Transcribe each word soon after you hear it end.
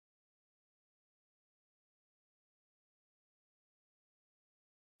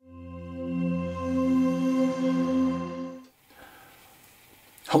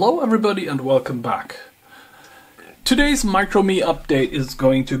Hello everybody and welcome back. Today's microME update is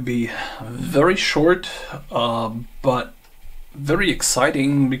going to be very short but very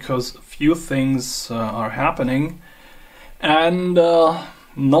exciting because a few things are happening. And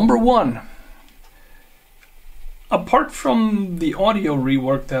number one, apart from the audio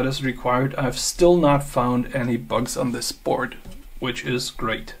rework that is required, I've still not found any bugs on this board, which is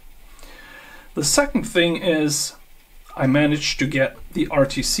great. The second thing is I managed to get the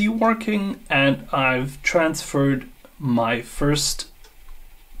RTC working, and I've transferred my first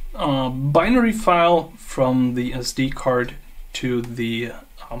binary file from the SD card to the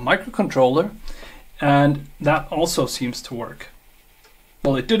microcontroller, and that also seems to work.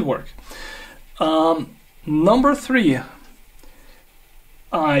 Well, it did work. Number three,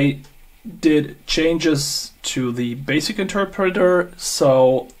 I did changes to the basic interpreter,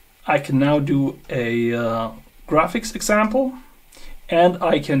 so I can now do a graphics example and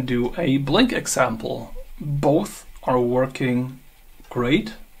I can do a blink example. Both are working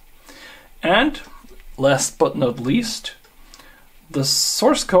great. And last but not least, the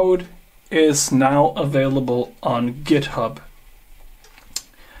source code is now available on GitHub.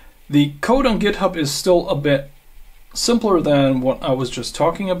 The code on GitHub is still a bit simpler than what I was just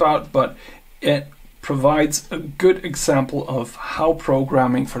talking about, but it provides a good example of how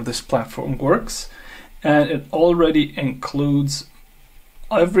programming for this platform works. And it already includes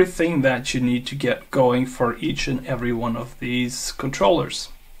everything that you need to get going for each and every one of these controllers.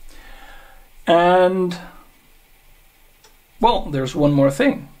 And, well, there's one more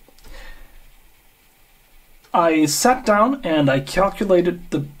thing. I sat down and I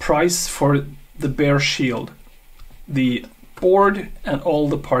calculated the price for the bare shield, the board and all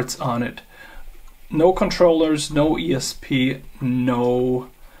the parts on it. No controllers, no ESP, no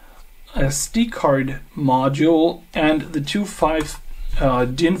SD card module, and the two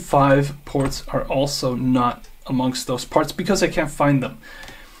DIN5 ports are also not amongst those parts because I can't find them.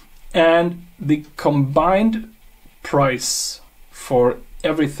 And the combined price for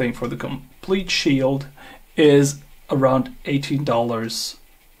everything, for the complete shield, is around $18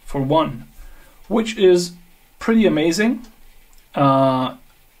 for one, which is pretty amazing. It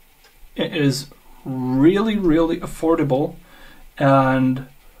is really affordable, and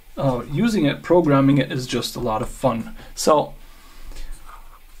using it, programming it, is just a lot of fun. So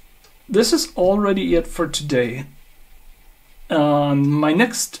this is already it for today. My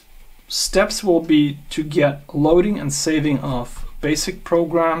next steps will be to get loading and saving of basic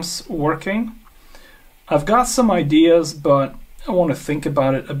programs working. I've got some ideas, but I want to think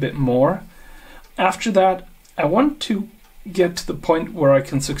about it a bit more. After that, I want to get to the point where I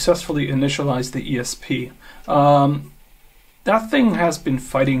can successfully initialize the ESP. That thing has been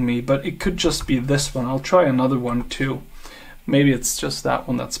fighting me, but it could just be this one. I'll try another one too. Maybe it's just that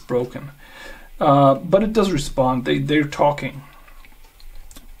one that's broken. But it does respond. They're talking.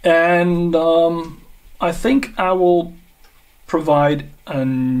 And I think I will provide a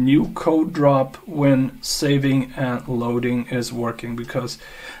new code drop when saving and loading is working, because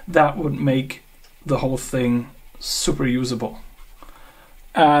that would make the whole thing super usable.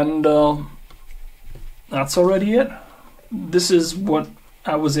 And that's already it. This is what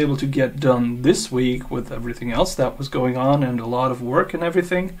I was able to get done this week with everything else that was going on and a lot of work and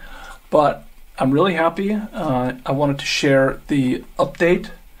everything. But I'm really happy. I wanted to share the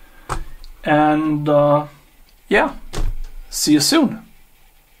update. And yeah, see you soon.